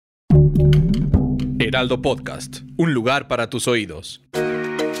Heraldo Podcast, un lugar para tus oídos.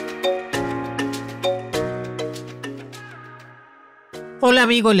 Hola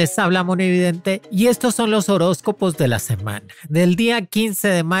amigos, les habla Mhoni Vidente y estos son los horóscopos de la semana, del día 15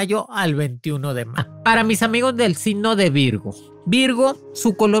 de mayo al 21 de mayo. Para mis amigos del signo de Virgo. Virgo,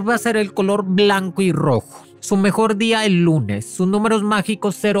 su color va a ser el color blanco y rojo. Su mejor día el lunes, sus números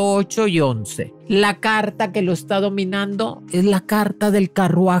mágicos 0, 8 y 11. La carta que lo está dominando es la carta del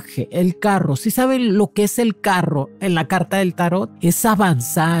carruaje, el carro. ¿Sí saben lo que es el carro en la carta del tarot? Es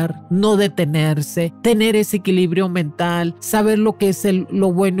avanzar, no detenerse, tener ese equilibrio mental, saber lo que es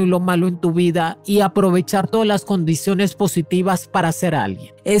lo bueno y lo malo en tu vida y aprovechar todas las condiciones positivas para ser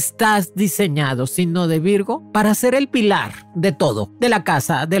alguien. Estás diseñado, signo de Virgo, para ser el pilar de todo, de la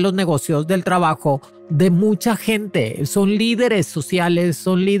casa, de los negocios, del trabajo, de mucha gente. Son líderes sociales,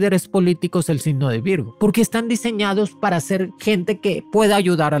 son líderes políticos el signo de Virgo, porque están diseñados para ser gente que pueda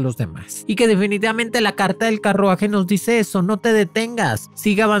ayudar a los demás. Y que definitivamente la carta del carruaje nos dice eso: no te detengas,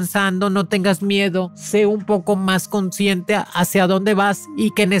 sigue avanzando, no tengas miedo, sé un poco más consciente hacia dónde vas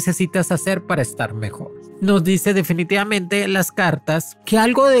y qué necesitas hacer para estar mejor. Nos dice definitivamente las cartas que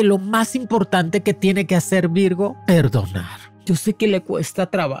algo de lo más importante que tiene que hacer Virgo, perdonar. Yo sé que le cuesta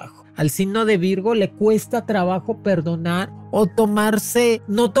trabajo. Al signo de Virgo le cuesta trabajo perdonar o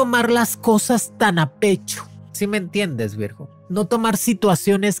no tomar las cosas tan a pecho. ¿Sí me entiendes, Virgo? No tomar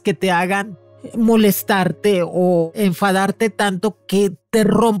situaciones que te hagan molestarte o enfadarte tanto que te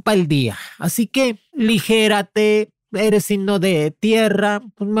rompa el día. Así que ligérate. Eres signo de tierra,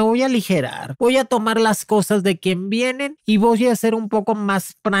 pues me voy a aligerar, voy a tomar las cosas de quien vienen y voy a ser un poco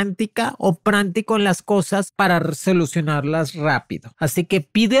más práctica o práctico en las cosas para solucionarlas rápido. Así que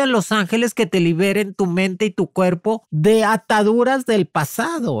pide a los ángeles que te liberen tu mente y tu cuerpo de ataduras del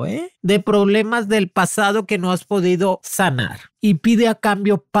pasado, de problemas del pasado que no has podido sanar, y pide a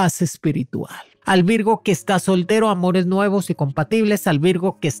cambio paz espiritual. Al Virgo que está soltero, amores nuevos y compatibles. Al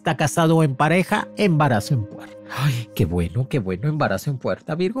Virgo que está casado o en pareja, embarazo en puerta. Ay, qué bueno, embarazo en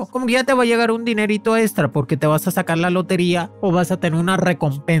puerta, Virgo. Como que ya te va a llegar un dinerito extra porque te vas a sacar la lotería o vas a tener una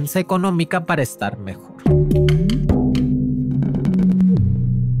recompensa económica para estar mejor.